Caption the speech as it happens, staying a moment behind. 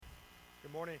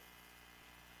Good morning.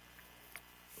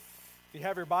 If you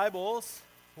have your Bibles,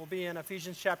 we'll be in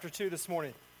Ephesians chapter 2 this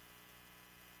morning.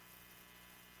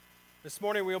 This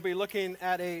morning we'll be looking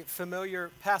at a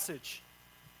familiar passage.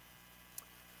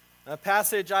 A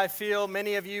passage I feel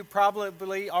many of you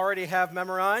probably already have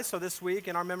memorized, so this week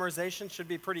in our memorization should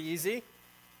be pretty easy.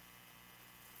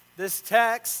 This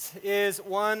text is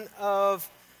one of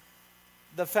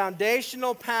the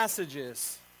foundational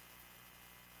passages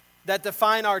that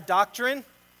define our doctrine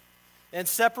and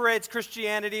separates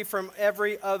Christianity from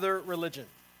every other religion.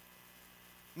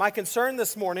 My concern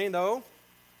this morning, though,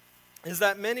 is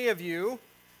that many of you,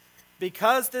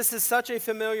 because this is such a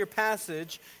familiar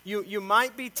passage, you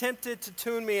might be tempted to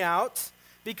tune me out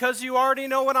because you already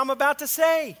know what I'm about to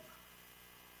say.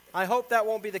 I hope that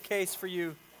won't be the case for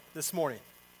you this morning.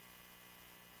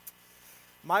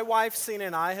 My wife, Sina,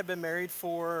 and I have been married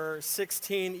for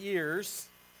 16 years.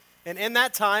 And in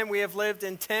that time, we have lived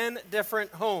in 10 different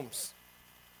homes.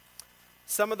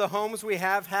 Some of the homes we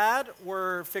have had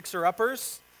were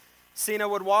fixer-uppers. Sina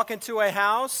would walk into a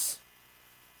house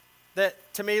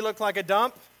that to me looked like a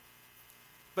dump,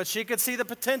 but she could see the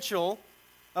potential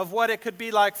of what it could be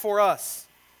like for us.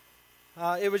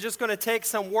 It was just going to take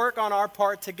some work on our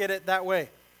part to get it that way.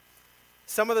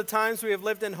 Some of the times we have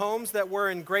lived in homes that were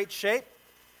in great shape,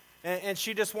 and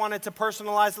she just wanted to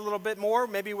personalize a little bit more,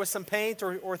 maybe with some paint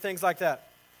or things like that.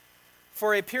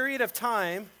 For a period of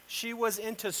time, she was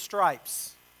into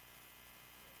stripes.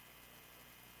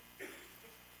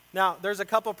 Now, there's a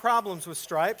couple problems with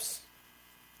stripes.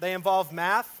 They involve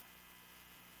math,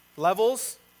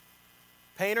 levels,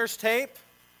 painter's tape,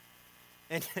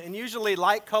 and usually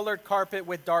light-colored carpet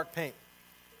with dark paint.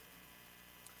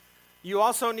 You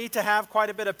also need to have quite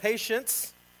a bit of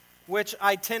patience, which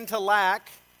I tend to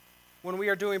lack when we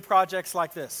are doing projects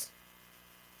like this.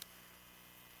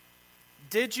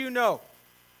 Did you know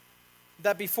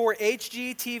that before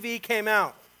HGTV came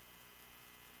out,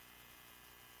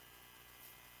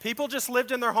 people just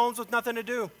lived in their homes with nothing to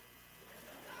do?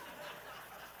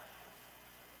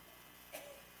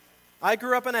 I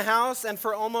grew up in a house, and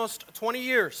for almost 20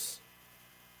 years,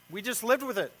 we just lived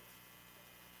with it.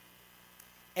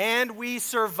 And we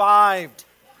survived.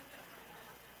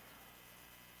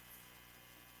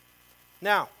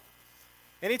 Now,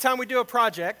 anytime we do a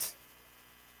project,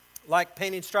 like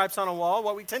painting stripes on a wall,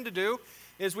 what we tend to do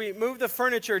is we move the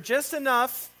furniture just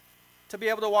enough to be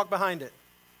able to walk behind it.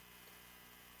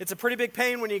 It's a pretty big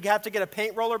pain when you have to get a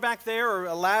paint roller back there or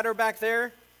a ladder back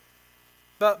there.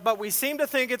 But we seem to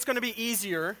think it's going to be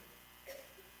easier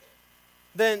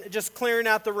than just clearing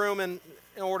out the room in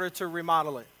order to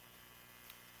remodel it.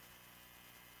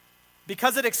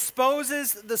 Because it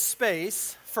exposes the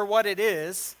space for what it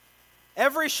is.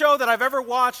 Every show that I've ever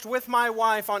watched with my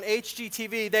wife on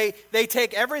HGTV, they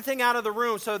take everything out of the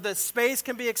room so the space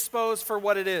can be exposed for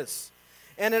what it is.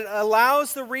 And it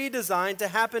allows the redesign to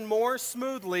happen more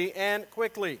smoothly and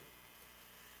quickly.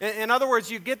 In other words,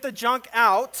 you get the junk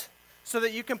out so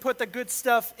that you can put the good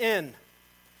stuff in.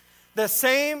 The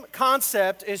same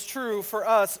concept is true for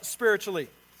us spiritually.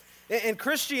 In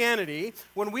Christianity,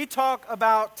 when we talk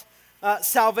about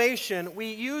salvation,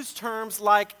 we use terms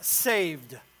like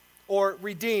saved or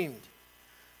redeemed.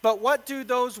 But what do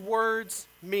those words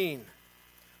mean?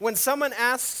 When someone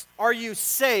asks, "Are you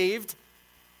saved?"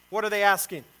 what are they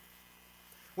asking?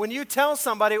 When you tell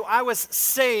somebody, "I was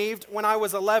saved when I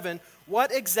was 11,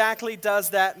 what exactly does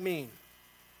that mean?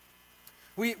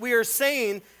 We are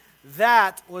saying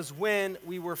that was when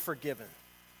we were forgiven.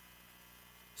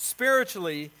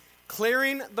 Spiritually,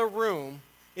 clearing the room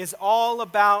is all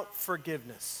about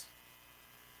forgiveness.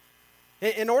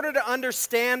 In order to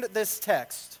understand this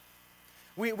text,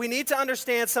 we need to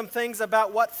understand some things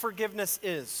about what forgiveness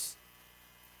is.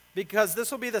 Because this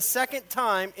will be the second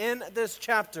time in this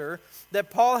chapter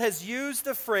that Paul has used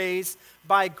the phrase,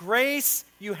 "By grace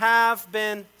you have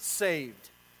been saved."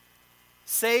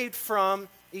 Saved from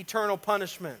eternal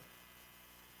punishment.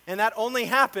 And that only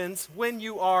happens when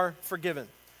you are forgiven.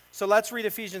 So let's read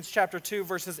Ephesians chapter 2,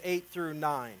 verses 8 through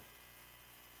 9.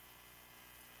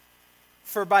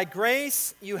 "For by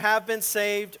grace you have been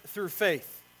saved through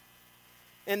faith.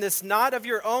 And this not of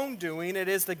your own doing, it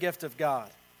is the gift of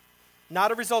God.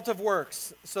 Not a result of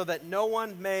works, so that no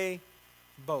one may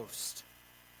boast."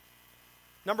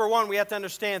 Number one, we have to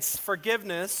understand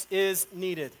forgiveness is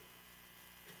needed.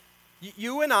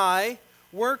 You and I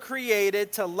were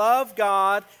created to love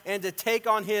God and to take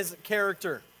on His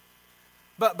character.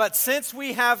 But since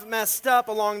we have messed up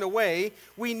along the way,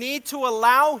 we need to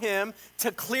allow Him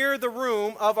to clear the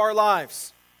room of our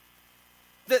lives.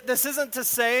 This isn't to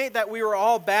say that we were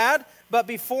all bad, But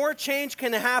before change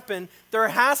can happen, there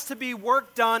has to be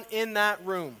work done in that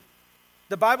room.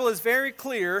 The Bible is very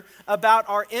clear about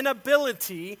our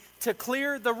inability to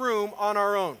clear the room on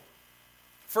our own.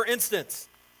 For instance,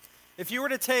 if you were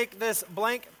to take this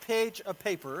blank page of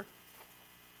paper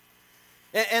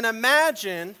and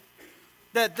imagine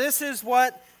that this is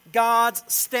what God's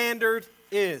standard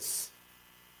is.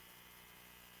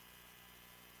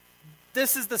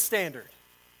 This is the standard.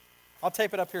 I'll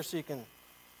tape it up here so you can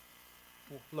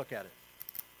look at it.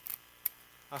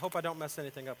 I hope I don't mess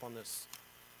anything up on this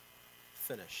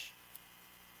finish.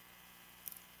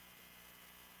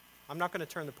 I'm not going to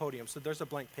turn the podium, so there's a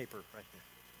blank paper right there.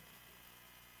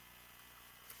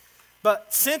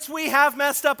 But since we have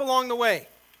messed up along the way,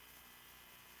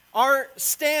 our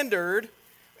standard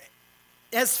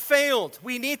has failed.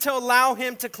 We need to allow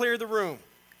him to clear the room.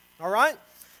 All right?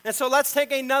 And so let's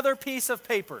take another piece of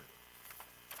paper.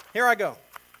 Here I go.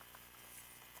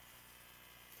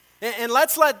 And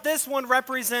let's let this one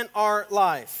represent our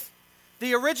life.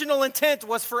 The original intent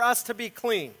was for us to be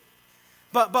clean.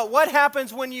 But what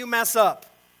happens when you mess up?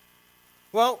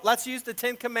 Well, let's use the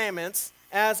 10 Commandments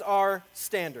as our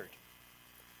standard.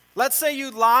 Let's say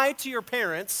you lie to your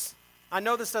parents. I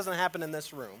know this doesn't happen in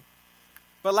this room.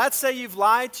 But let's say you've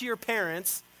lied to your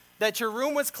parents that your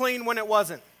room was clean when it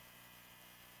wasn't.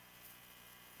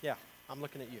 Yeah, I'm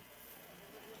looking at you.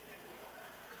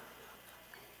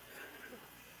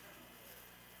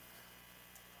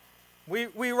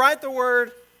 We write the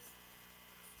word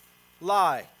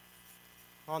lie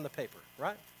on the paper,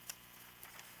 right?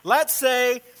 Let's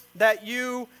say that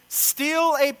you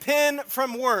steal a pen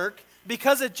from work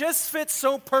because it just fits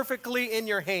so perfectly in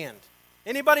your hand.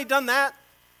 Anybody done that?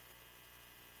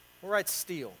 We'll write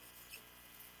steal.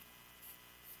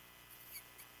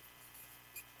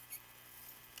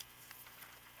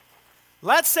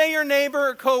 Let's say your neighbor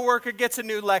or coworker gets a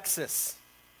new Lexus,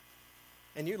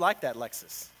 and you like that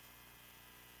Lexus.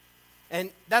 And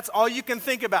that's all you can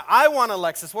think about. I want a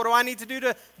Lexus. What do I need to do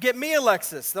to get me a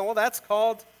Lexus? Well, that's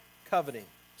called coveting.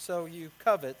 So you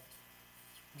covet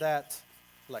that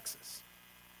Lexus.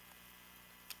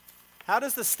 How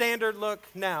does the standard look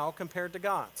now compared to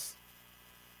God's?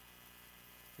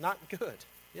 Not good,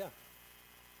 yeah.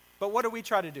 But what do we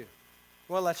try to do?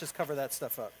 Well, let's just cover that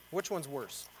stuff up. Which one's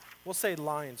worse? We'll say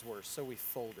lying's worse, so we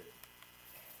fold it.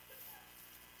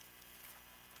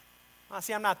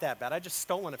 See, I'm not that bad. I've just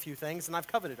stolen a few things and I've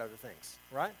coveted other things,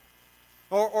 right?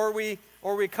 Or we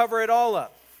cover it all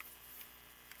up.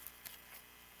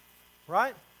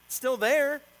 Right? It's still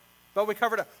there, but we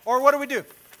cover it up. Or what do we do?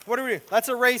 What do we do? Let's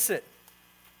erase it.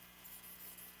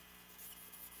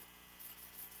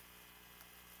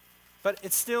 But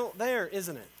it's still there,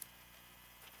 isn't it?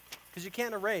 Because you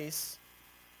can't erase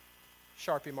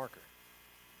Sharpie marker.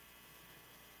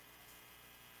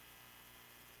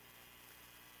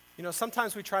 You know,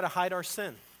 sometimes we try to hide our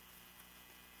sin.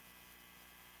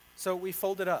 So we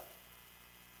fold it up.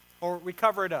 Or we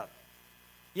cover it up.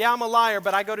 Yeah, I'm a liar,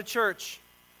 but I go to church.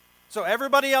 So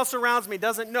everybody else around me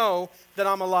doesn't know that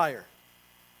I'm a liar.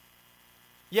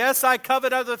 Yes, I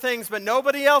covet other things, but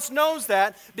nobody else knows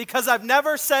that because I've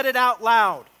never said it out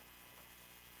loud.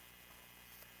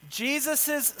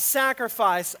 Jesus'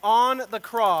 sacrifice on the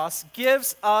cross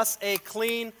gives us a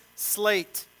clean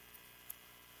slate,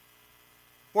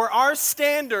 where our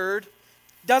standard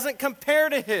doesn't compare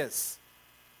to his.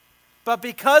 But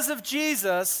because of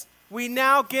Jesus, we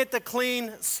now get the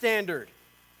clean standard.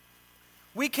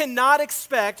 We cannot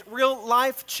expect real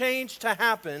life change to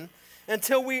happen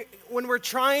until when we're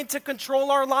trying to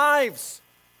control our lives,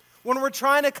 when we're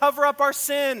trying to cover up our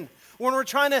sin, when we're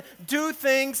trying to do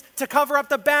things to cover up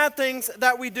the bad things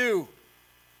that we do.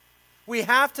 We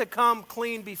have to come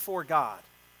clean before God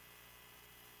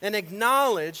and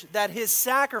acknowledge that his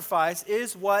sacrifice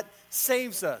is what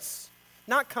saves us.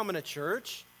 Not coming to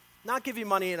church, not giving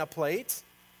money in a plate.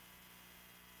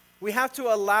 We have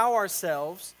to allow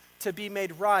ourselves to be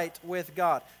made right with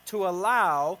God, to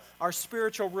allow our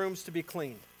spiritual rooms to be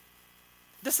cleaned.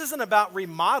 This isn't about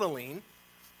remodeling.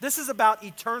 This is about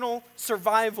eternal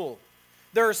survival.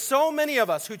 There are so many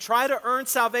of us who try to earn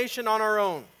salvation on our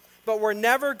own, but we're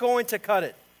never going to cut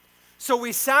it. So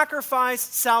we sacrifice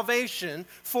salvation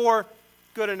for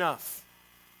good enough.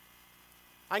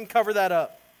 I can cover that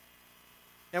up.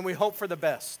 And we hope for the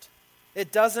best.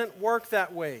 It doesn't work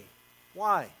that way.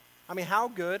 Why? I mean, how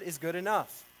good is good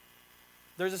enough?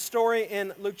 There's a story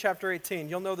in Luke chapter 18.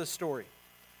 You'll know this story.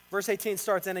 Verse 18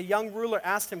 starts, "And a young ruler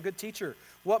asked him, 'Good teacher,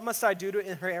 what must I do to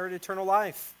inherit eternal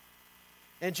life?'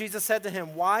 And Jesus said to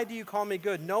him, 'Why do you call me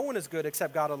good? No one is good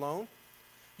except God alone.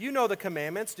 You know the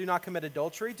commandments. Do not commit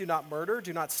adultery, do not murder,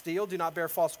 do not steal, do not bear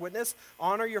false witness,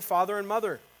 honor your father and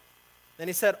mother. Then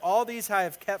he said, all these I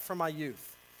have kept from my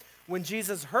youth. When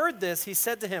Jesus heard this, he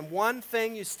said to him, one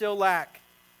thing you still lack.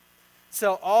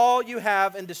 Sell all you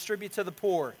have and distribute to the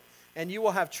poor, and you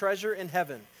will have treasure in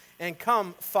heaven. And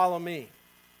come, follow me.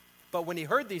 But when he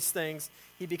heard these things,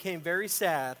 he became very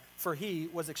sad, for he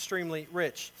was extremely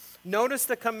rich. Notice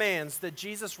the commands that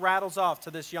Jesus rattles off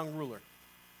to this young ruler.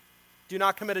 Do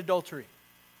not commit adultery.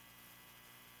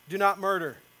 Do not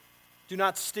murder. Do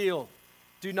not steal.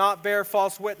 Do not bear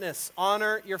false witness.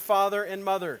 Honor your father and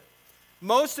mother.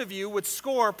 Most of you would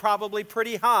score probably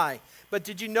pretty high, but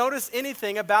did you notice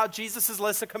anything about Jesus'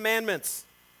 list of commandments?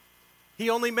 He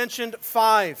only mentioned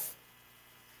 5.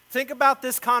 Think about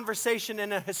this conversation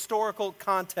in a historical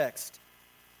context.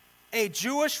 A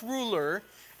Jewish ruler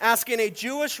asking a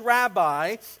Jewish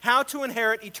rabbi how to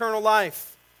inherit eternal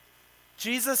life.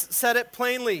 Jesus said it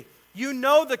plainly, you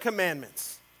know the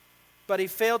commandments, but he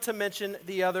failed to mention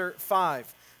the other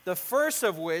 5, the first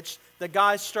of which the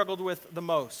guy struggled with the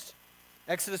most.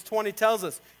 Exodus 20 tells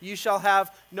us, you shall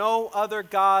have no other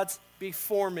gods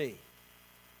before me.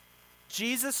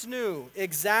 Jesus knew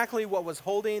exactly what was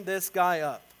holding this guy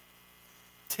up.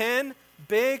 10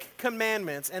 big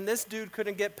commandments, and this dude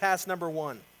couldn't get past number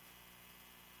 1.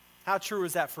 How true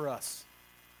is that for us?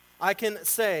 I can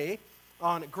say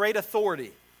on great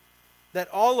authority that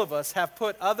all of us have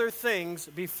put other things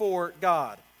before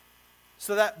God.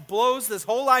 So that blows this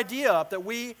whole idea up that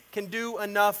we can do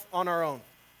enough on our own.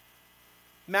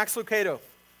 Max Lucado,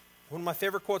 one of my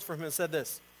favorite quotes from him, said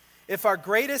this: if our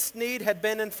greatest need had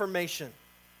been information,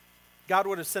 God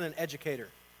would have sent an educator.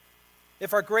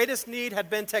 If our greatest need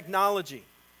had been technology,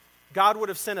 God would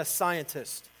have sent a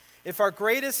scientist. If our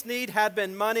greatest need had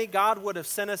been money, God would have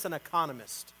sent us an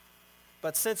economist.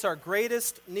 But since our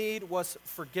greatest need was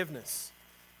forgiveness,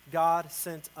 God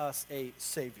sent us a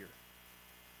Savior.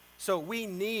 So we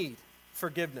need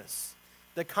forgiveness,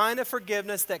 the kind of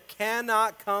forgiveness that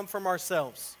cannot come from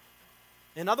ourselves.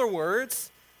 In other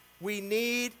words, we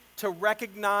need to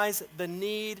recognize the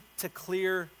need to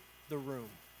clear the room.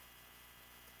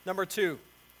 Number 2,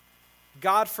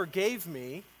 God forgave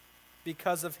me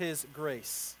because of his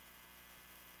grace.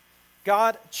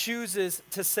 God chooses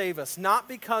to save us, not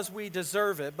because we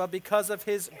deserve it, but because of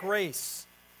his grace.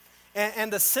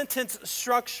 And the sentence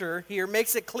structure here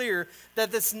makes it clear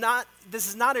that this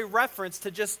is not a reference to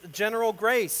just general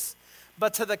grace,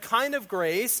 but to the kind of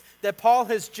grace that Paul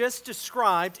has just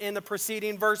described in the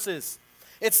preceding verses.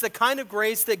 It's the kind of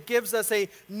grace that gives us a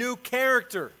new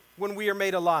character when we are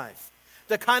made alive.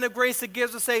 The kind of grace that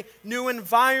gives us a new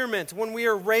environment when we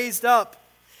are raised up.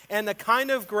 And the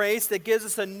kind of grace that gives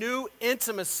us a new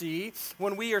intimacy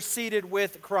when we are seated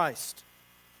with Christ.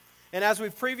 And as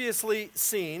we've previously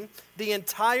seen, the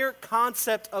entire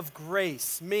concept of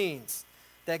grace means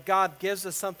that God gives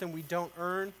us something we don't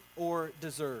earn or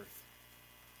deserve.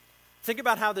 Think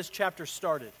about how this chapter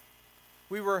started.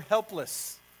 We were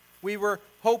helpless. We were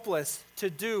hopeless to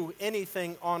do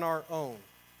anything on our own.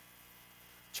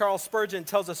 Charles Spurgeon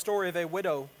tells a story of a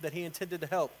widow that he intended to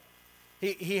help.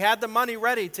 He had the money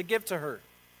ready to give to her,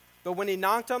 but when he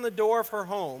knocked on the door of her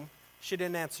home, she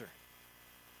didn't answer.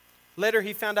 Later,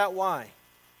 he found out why.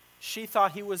 She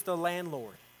thought he was the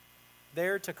landlord,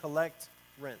 there to collect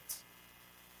rent.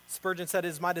 Spurgeon said, it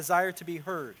is my desire to be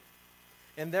heard,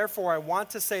 and therefore I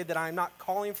want to say that I am not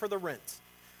calling for the rent,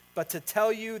 but to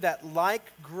tell you that like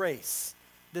grace,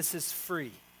 this is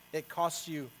free. It costs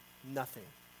you nothing.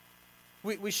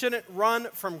 We shouldn't run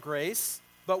from grace,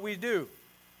 but we do.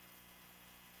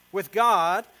 With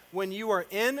God, when you are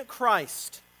in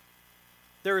Christ,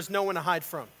 there is no one to hide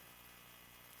from.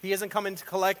 He isn't coming to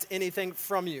collect anything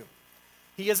from you.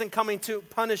 He isn't coming to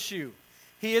punish you.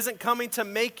 He isn't coming to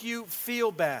make you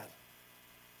feel bad.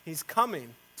 He's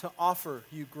coming to offer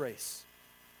you grace.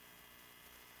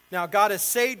 Now, God has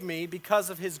saved me because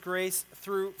of his grace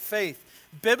through faith.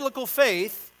 Biblical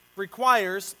faith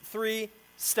requires 3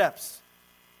 steps.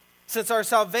 Since our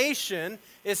salvation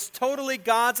is totally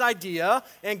God's idea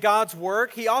and God's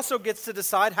work, he also gets to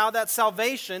decide how that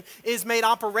salvation is made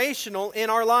operational in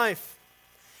our life.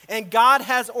 And God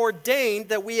has ordained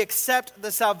that we accept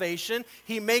the salvation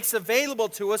he makes available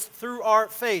to us through our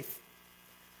faith.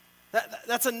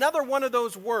 That's another one of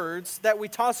those words that we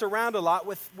toss around a lot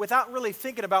without really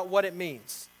thinking about what it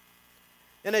means.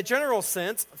 In a general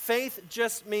sense, faith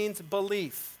just means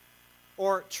belief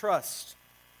or trust.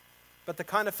 But the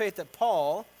kind of faith that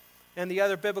Paul and the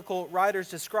other biblical writers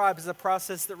describe is a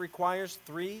process that requires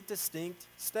 3 distinct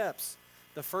steps.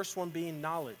 The first one being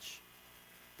knowledge.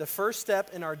 The first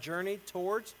step in our journey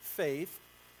towards faith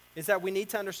is that we need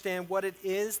to understand what it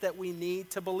is that we need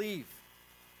to believe.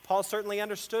 Paul certainly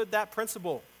understood that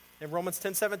principle. In Romans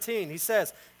 10:17, he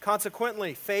says,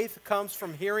 consequently, faith comes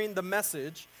from hearing the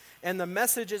message, and the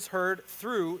message is heard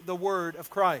through the word of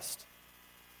Christ.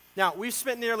 Now, we've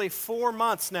spent nearly 4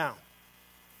 months now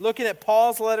looking at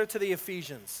Paul's letter to the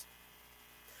Ephesians.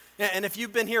 And if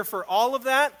you've been here for all of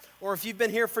that, or if you've been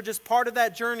here for just part of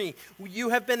that journey, you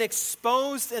have been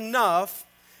exposed enough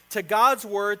to God's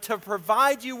word to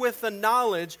provide you with the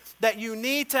knowledge that you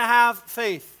need to have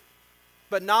faith.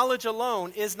 But knowledge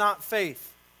alone is not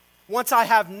faith. Once I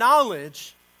have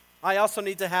knowledge, I also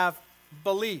need to have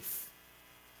belief.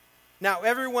 Now,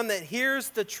 everyone that hears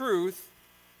the truth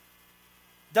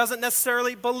doesn't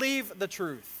necessarily believe the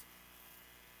truth.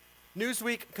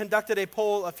 Newsweek conducted a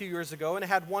poll a few years ago, and it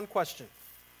had one question.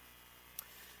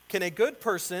 Can a good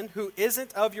person who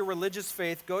isn't of your religious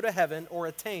faith go to heaven or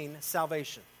attain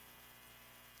salvation?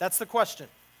 That's the question.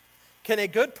 Can a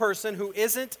good person who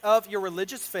isn't of your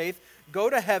religious faith go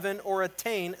to heaven or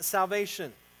attain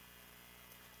salvation?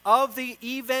 Of the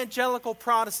evangelical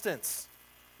Protestants,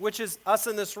 which is us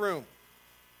in this room,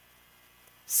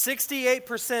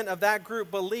 68% of that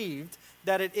group believed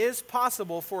that it is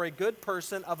possible for a good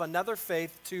person of another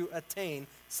faith to attain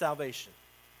salvation.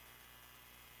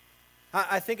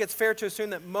 I think it's fair to assume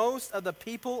that most of the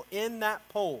people in that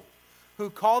poll who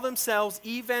call themselves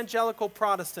evangelical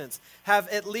Protestants have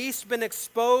at least been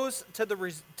exposed to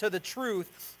the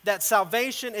truth that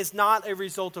salvation is not a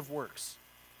result of works.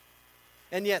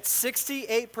 And yet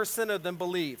 68% of them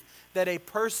believe that a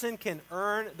person can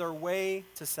earn their way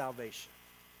to salvation.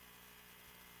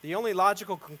 The only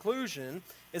logical conclusion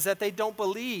is that they don't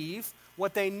believe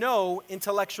what they know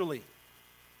intellectually.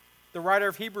 The writer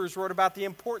of Hebrews wrote about the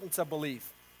importance of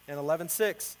belief in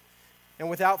 11:6. And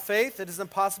without faith, it is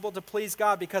impossible to please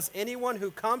God, because anyone who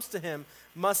comes to him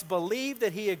must believe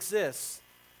that he exists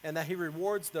and that he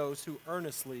rewards those who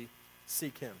earnestly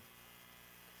seek him.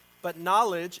 But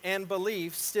knowledge and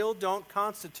belief still don't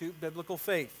constitute biblical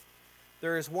faith.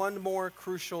 There is one more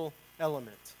crucial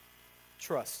element: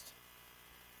 trust.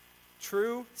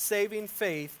 True saving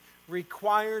faith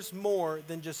requires more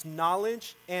than just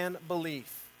knowledge and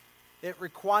belief. It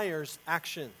requires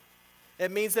action.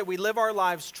 It means that we live our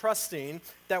lives trusting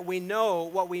that we know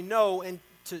what we know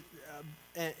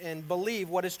and believe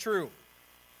what is true.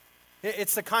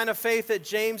 It's the kind of faith that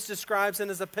James describes in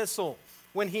his epistle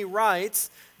when he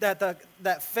writes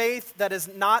that faith that is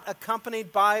not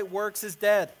accompanied by works is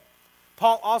dead.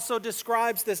 Paul also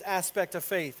describes this aspect of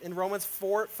faith in Romans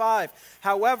 4:5.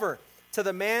 However, to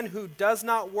the man who does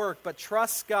not work but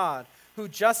trusts God, who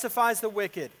justifies the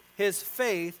wicked, his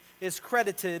faith is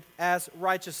credited as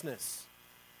righteousness.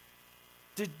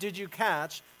 Did you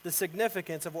catch the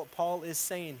significance of what Paul is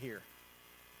saying here?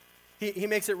 He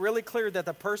makes it really clear that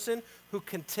the person who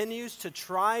continues to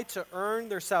try to earn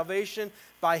their salvation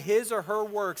by his or her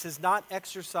works is not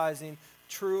exercising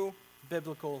true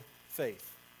biblical faith.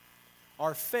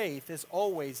 Our faith is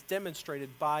always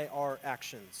demonstrated by our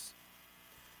actions.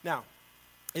 Now,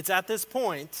 it's at this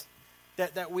point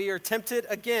that we are tempted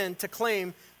again to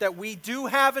claim that we do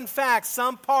have, in fact,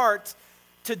 some part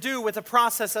to do with the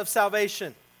process of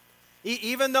salvation.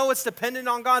 Even though it's dependent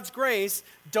on God's grace,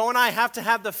 don't I have to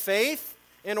have the faith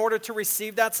in order to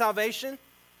receive that salvation?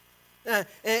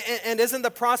 And isn't the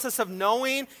process of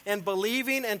knowing and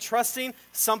believing and trusting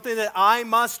something that I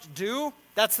must do?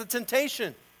 That's the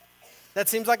temptation. That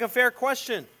seems like a fair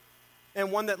question,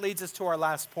 and one that leads us to our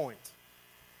last point.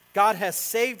 God has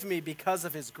saved me because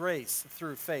of his grace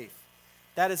through faith.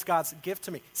 That is God's gift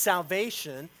to me.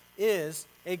 Salvation is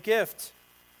a gift.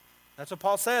 That's what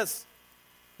Paul says.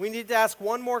 We need to ask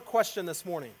one more question this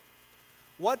morning.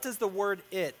 What does the word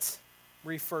 "it"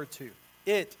 refer to?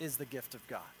 It is the gift of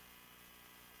God.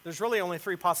 There's really only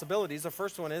three possibilities. The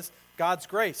first one is God's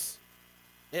grace.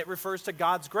 It refers to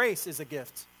God's grace is a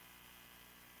gift.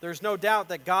 There's no doubt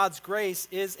that God's grace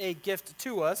is a gift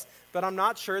to us, but I'm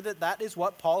not sure that that is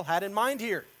what Paul had in mind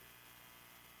here.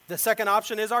 The second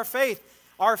option is our faith.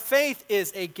 Our faith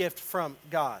is a gift from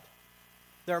God.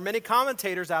 There are many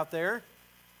commentators out there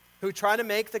who try to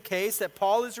make the case that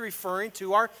Paul is referring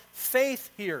to our faith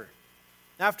here.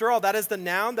 After all, that is the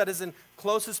noun that is in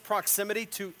closest proximity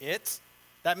to it.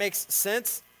 That makes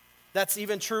sense. That's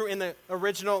even true in the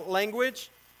original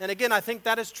language. And again, I think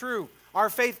that is true.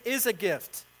 Our faith is a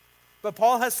gift. But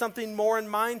Paul has something more in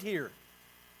mind here.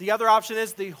 The other option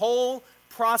is the whole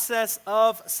process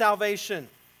of salvation.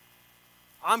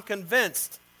 I'm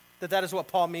convinced that that is what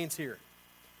Paul means here.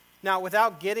 Now,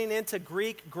 without getting into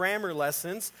Greek grammar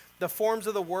lessons, the forms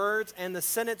of the words and the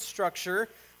sentence structure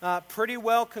pretty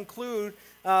well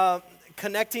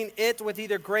connecting it with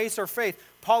either grace or faith.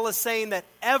 Paul is saying that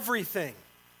everything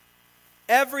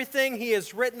he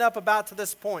has written up about to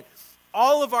this point,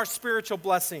 all of our spiritual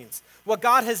blessings, what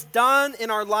God has done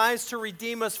in our lives to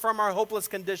redeem us from our hopeless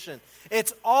condition,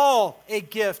 it's all a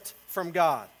gift from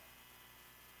God.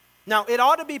 Now, it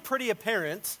ought to be pretty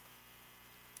apparent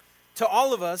to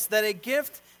all of us that a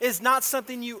gift is not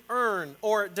something you earn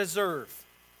or deserve.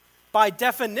 By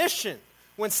definition,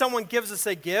 when someone gives us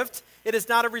a gift, it is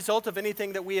not a result of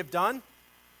anything that we have done.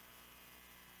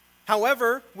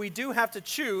 However, we do have to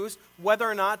choose whether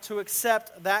or not to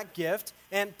accept that gift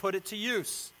and put it to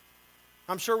use.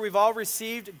 I'm sure we've all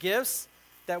received gifts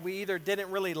that we either didn't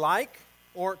really like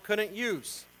or couldn't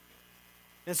use.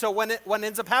 And so what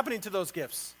ends up happening to those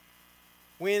gifts?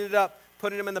 We ended up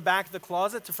putting them in the back of the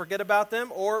closet to forget about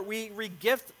them, or we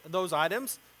re-gift those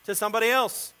items to somebody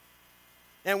else.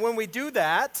 And when we do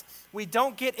that, we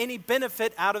don't get any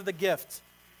benefit out of the gift.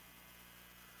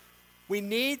 We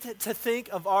need to think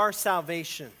of our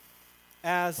salvation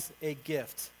as a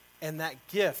gift, and that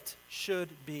gift should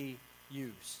be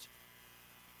used.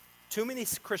 Too many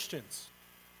Christians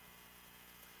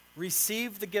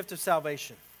receive the gift of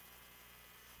salvation,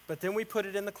 but then we put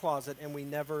it in the closet and we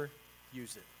never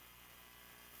use it.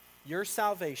 Your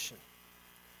salvation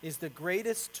is the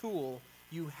greatest tool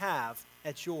you have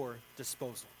at your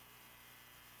disposal.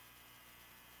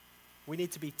 We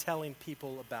need to be telling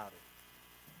people about it.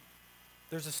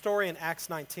 There's a story in Acts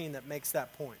 19 that makes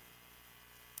that point.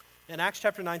 In Acts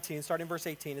chapter 19, starting verse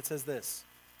 18, it says this: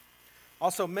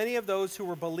 "Also many of those who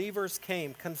were believers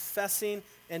came, confessing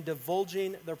and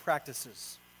divulging their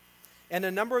practices. And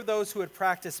a number of those who had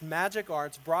practiced magic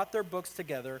arts brought their books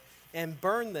together and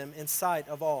burned them in sight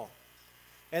of all.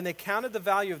 And they counted the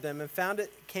value of them and found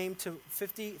it came to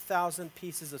 50,000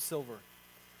 pieces of silver.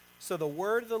 So the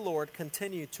word of the Lord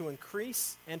continued to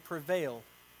increase and prevail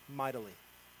mightily."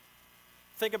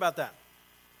 Think about that.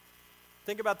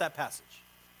 Think about that passage.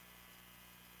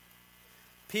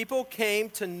 People came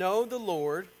to know the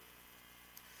Lord,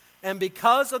 and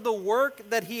because of the work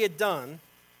that he had done,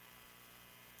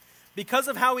 because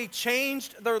of how he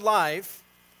changed their life,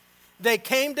 they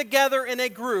came together in a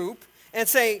group and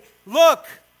say, "Look,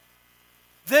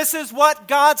 this is what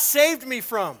God saved me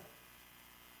from."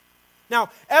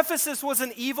 Now, Ephesus was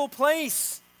an evil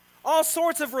place. All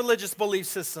sorts of religious belief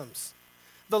systems.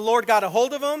 The Lord got a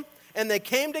hold of them, and they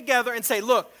came together and say,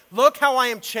 look how I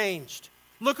am changed.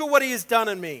 Look at what he has done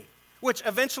in me, which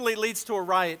eventually leads to a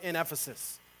riot in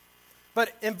Ephesus.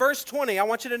 But in verse 20, I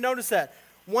want you to notice that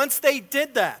once they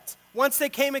did that, once they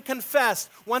came and confessed,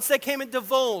 once they came and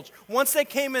divulged, once they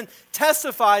came and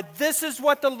testified, "This is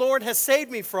what the Lord has saved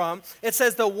me from," it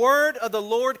says the word of the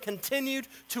Lord continued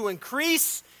to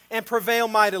increase and prevail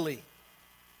mightily.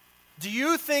 Do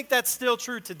you think that's still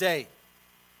true today?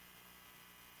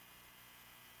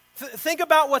 Think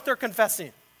about what they're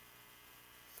confessing.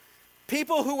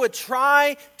 People who would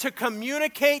try to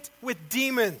communicate with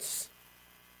demons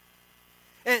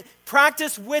and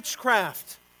practice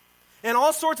witchcraft and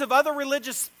all sorts of other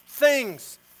religious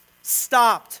things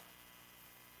stopped.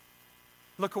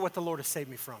 Look at what the Lord has saved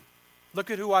me from. Look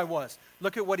at who I was.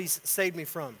 Look at what he's saved me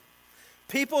from.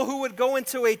 People who would go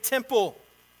into a temple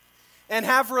and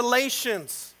have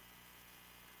relations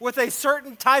with a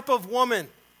certain type of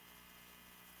woman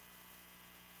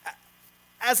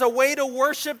as a way to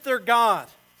worship their God.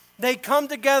 They come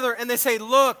together and they say,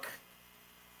 look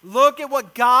at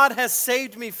what God has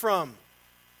saved me from.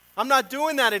 I'm not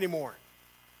doing that anymore.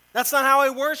 That's not how I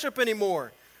worship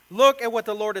anymore. Look at what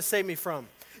the Lord has saved me from.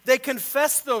 They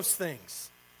confess those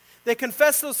things. They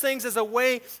confess those things as a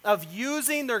way of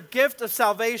using their gift of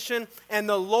salvation, and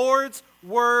the Lord's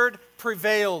word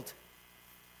prevailed,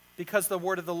 because the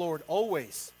word of the Lord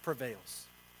always prevails.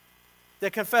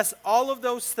 They confess all of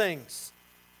those things.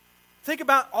 Think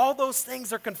about all those things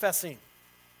they're confessing.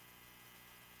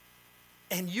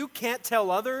 And you can't tell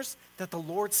others that the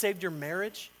Lord saved your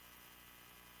marriage?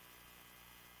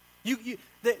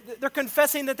 They're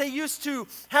confessing that they used to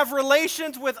have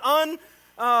relations with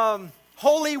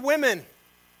unholy women.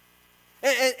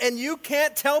 And you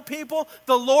can't tell people,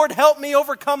 the Lord helped me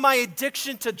overcome my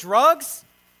addiction to drugs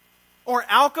or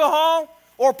alcohol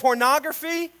or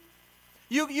pornography.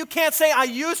 You can't say, I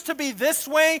used to be this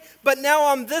way, but now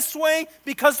I'm this way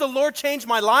because the Lord changed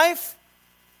my life.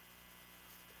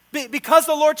 Because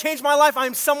the Lord changed my life,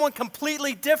 I'm someone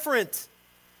completely different.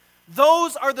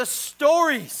 Those are the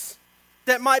stories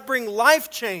that might bring life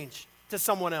change to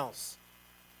someone else.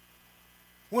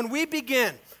 When we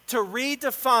begin to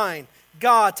redefine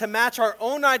God to match our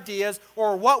own ideas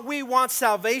or what we want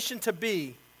salvation to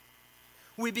be,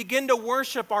 we begin to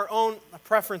worship our own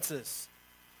preferences.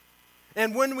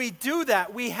 And when we do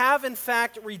that, we have in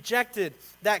fact rejected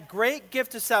that great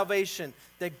gift of salvation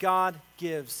that God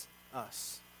gives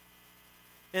us.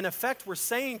 In effect, we're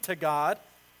saying to God,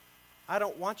 I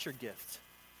don't want your gift.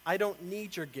 I don't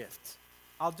need your gift.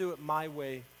 I'll do it my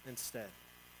way instead.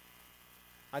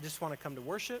 I just want to come to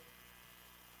worship.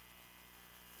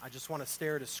 I just want to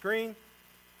stare at a screen.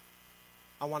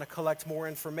 I want to collect more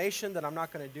information that I'm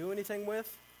not going to do anything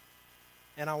with.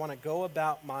 And I want to go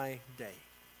about my day.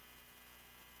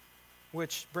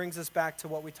 Which brings us back to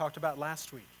what we talked about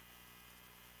last week.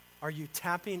 Are you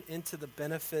tapping into the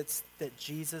benefits that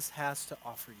Jesus has to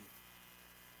offer you?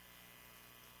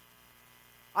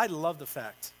 I love the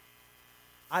fact,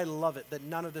 I love it that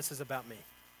none of this is about me.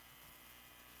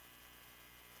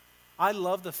 I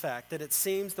love the fact that it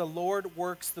seems the Lord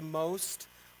works the most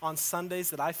on Sundays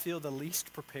that I feel the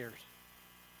least prepared.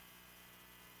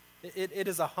 It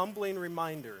is a humbling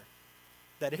reminder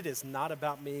that it is not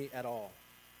about me at all.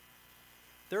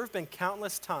 There have been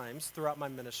countless times throughout my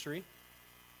ministry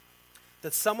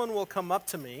that someone will come up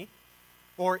to me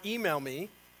or email me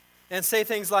and say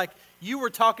things like, "You were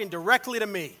talking directly to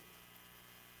me.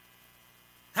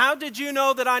 How did you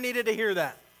know that I needed to hear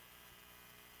that?"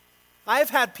 I've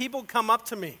had people come up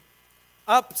to me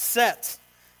upset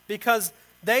because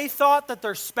they thought that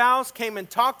their spouse came and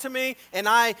talked to me and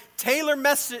I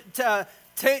tailor-built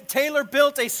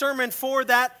a sermon for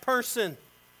that person.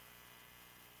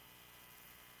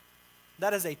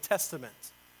 That is a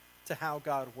testament to how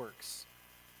God works.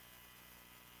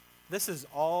 This is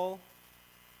all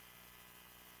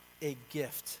a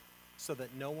gift so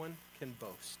that no one can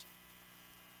boast.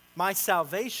 My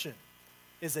salvation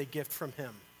is a gift from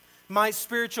Him. My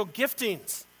spiritual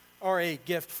giftings are a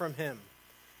gift from Him.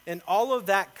 And all of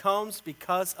that comes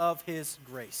because of His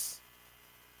grace.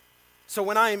 So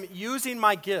when I am using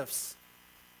my gifts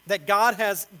that God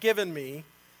has given me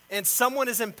and someone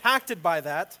is impacted by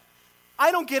that,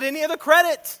 I don't get any of the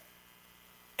credit.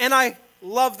 And I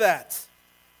love that.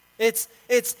 It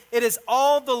is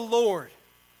all the Lord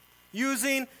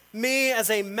using me as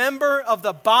a member of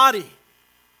the body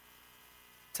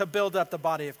to build up the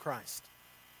body of Christ.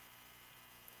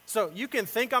 So you can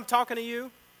think I'm talking to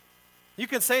you. You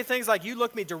can say things like, "You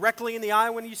looked me directly in the eye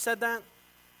when you said that."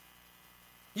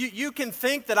 You can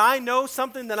think that I know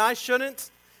something that I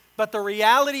shouldn't, but the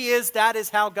reality is that is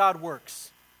how God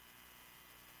works.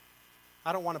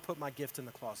 I don't want to put my gift in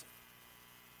the closet.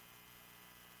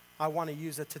 I want to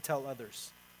use it to tell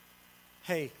others,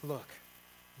 "Hey, look,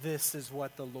 this is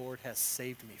what the Lord has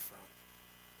saved me from.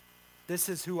 This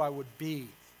is who I would be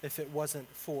if it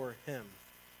wasn't for Him."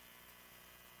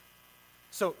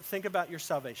 So think about your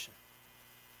salvation.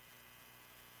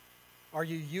 Are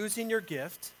you using your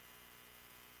gift,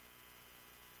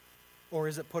 or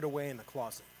is it put away in the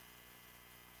closet?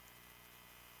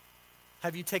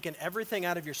 Have you taken everything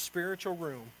out of your spiritual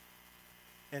room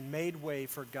and made way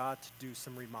for God to do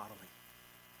some remodeling?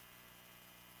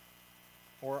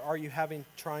 Or are you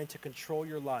trying to control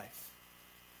your life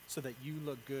so that you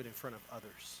look good in front of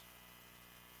others?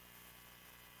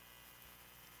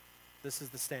 This is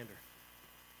the standard.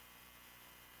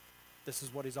 This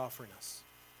is what He's offering us.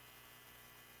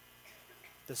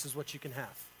 This is what you can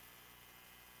have.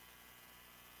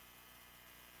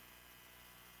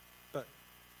 But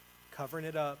covering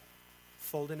it up,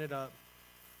 folding it up,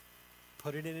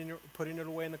 putting it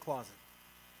away in the closet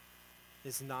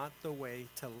is not the way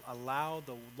to allow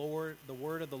the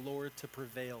word of the Lord to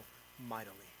prevail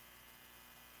mightily.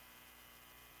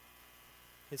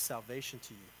 His salvation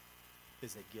to you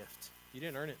is a gift. You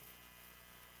didn't earn it,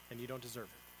 and you don't deserve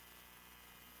it.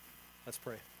 Let's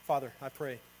pray. Father, I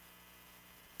pray,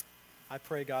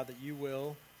 God, that you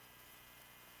will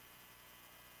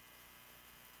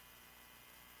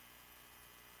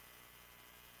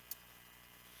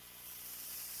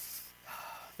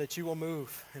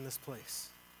move in this place.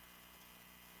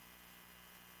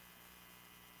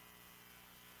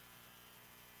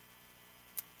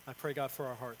 I pray, God, for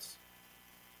our hearts.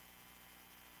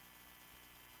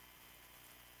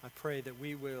 I pray that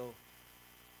we will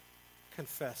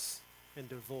confess and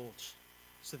divulge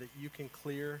so that you can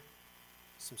clear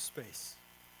some space.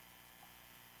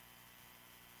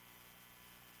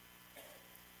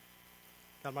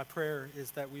 God, my prayer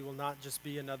is that we will not just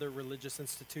be another religious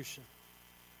institution.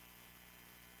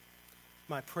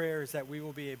 My prayer is that we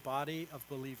will be a body of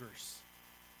believers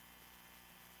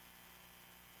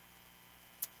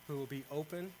who will be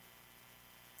open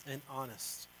and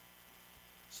honest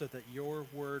so that your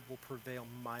word will prevail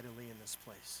mightily in this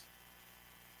place.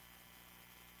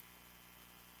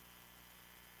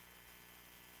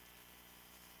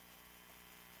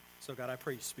 So God, I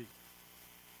pray you speak.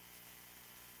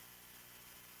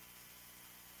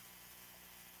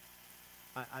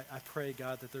 I pray,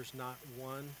 God, that there's not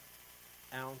 1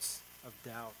 ounce of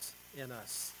doubt in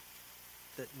us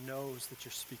that knows that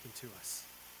you're speaking to us.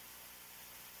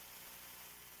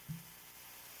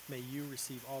 May you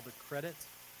receive all the credit,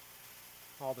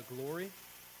 all the glory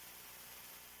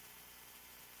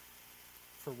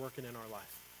for working in our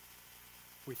life.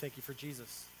 We thank you for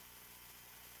Jesus.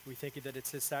 We thank you that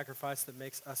it's his sacrifice that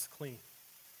makes us clean.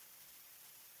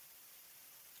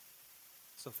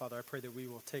 So, Father, I pray that we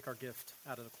will take our gift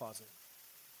out of the closet.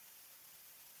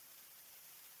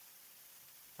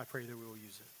 I pray that we will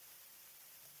use it.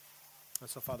 And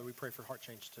so, Father, we pray for heart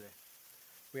change today.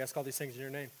 We ask all these things in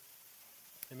your name.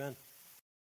 Amen.